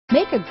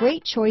Make a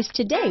great choice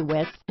today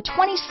with the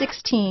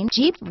 2016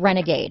 Jeep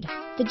Renegade.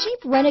 The Jeep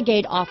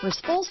Renegade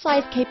offers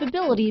full-size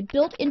capability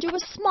built into a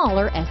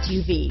smaller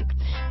SUV.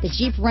 The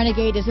Jeep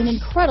Renegade is an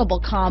incredible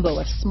combo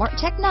of smart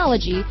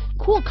technology,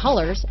 cool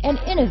colors, and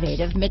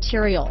innovative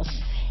materials.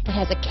 It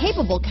has a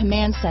capable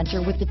command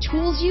center with the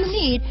tools you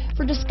need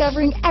for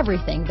discovering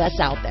everything that's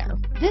out there.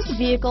 This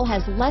vehicle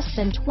has less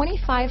than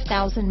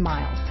 25,000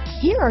 miles.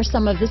 Here are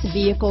some of this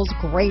vehicle's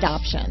great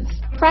options: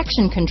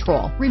 traction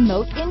control,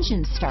 remote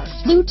engine start,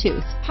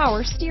 Bluetooth,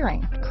 power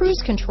steering,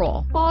 cruise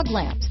control, fog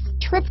lamps,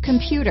 trip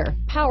computer,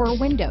 power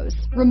windows,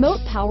 remote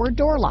power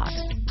door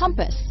locks,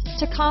 compass,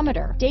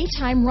 tachometer,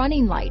 daytime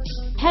running lights,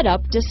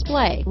 head-up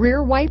display,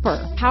 rear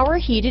wiper, power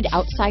heated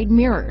outside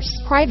mirrors,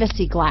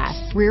 privacy glass,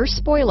 rear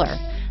spoiler.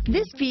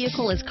 This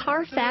vehicle is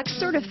Carfax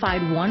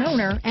certified one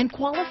owner and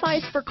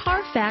qualifies for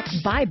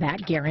Carfax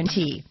buyback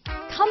guarantee.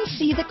 Come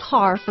see the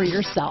car for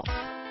yourself.